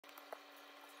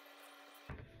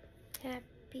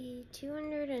Happy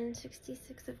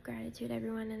 266 of gratitude,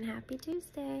 everyone, and happy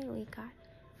Tuesday. We got,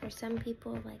 for some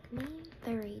people like me,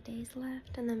 30 days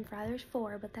left, and then for others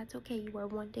 4, but that's okay. You are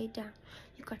 1 day down.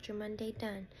 You got your Monday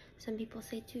done. Some people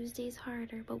say Tuesday's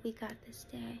harder, but we got this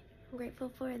day. I'm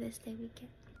grateful for this day we get.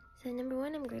 So number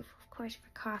 1, I'm grateful, of course, for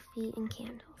coffee and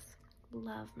candles.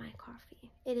 Love my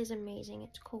coffee. It is amazing.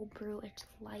 It's cold brew. It's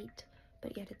light,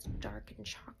 but yet it's dark and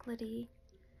chocolatey,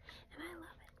 and I love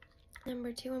it.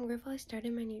 Number 2, I'm grateful I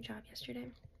started my new job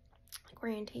yesterday, like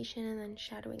orientation and then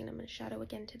shadowing, and I'm going to shadow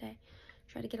again today.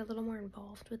 Try to get a little more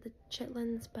involved with the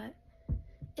chitlins, but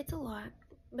it's a lot.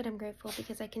 But I'm grateful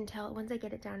because I can tell once I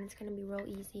get it down, it's going to be real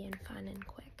easy and fun and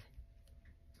quick.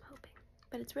 I'm hoping.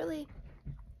 But it's really,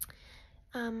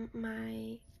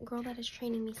 my girl that is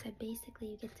training me said basically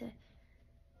you get to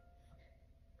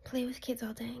play with kids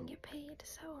all day and get paid.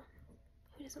 So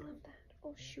who doesn't love that?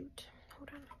 Oh shoot,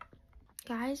 hold on.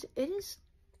 Guys, it is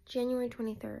January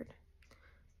 23rd.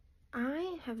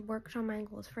 I have worked on my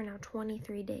goals for now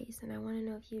 23 days, and I want to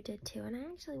know if you did too. And I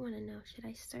actually want to know, should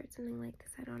I start something like this?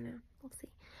 I don't know. We'll see.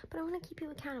 But I want to keep you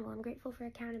accountable. I'm grateful for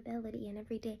accountability and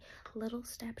every day little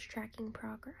steps tracking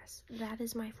progress. That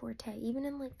is my forte. Even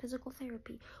in like physical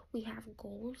therapy, we have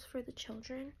goals for the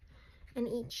children, and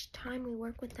each time we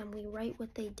work with them, we write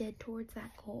what they did towards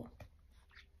that goal.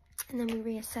 And then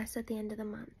we reassess at the end of the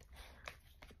month.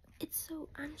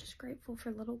 I'm just grateful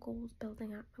for little goals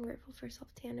building up. I'm grateful for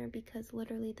self-tanner because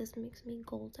literally this makes me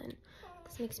golden.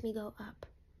 This makes me go up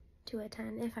to a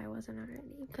 10 if I wasn't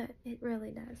already, but it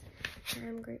really does. And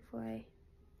I'm grateful I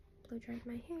blow dried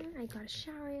my hair. I got a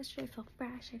shower yesterday. I felt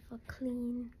fresh. I felt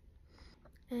clean.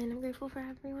 And I'm grateful for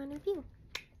every one of you.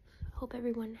 Hope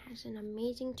everyone has an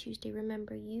amazing Tuesday.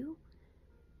 Remember, you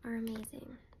are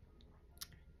amazing.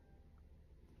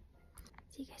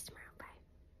 See you guys tomorrow.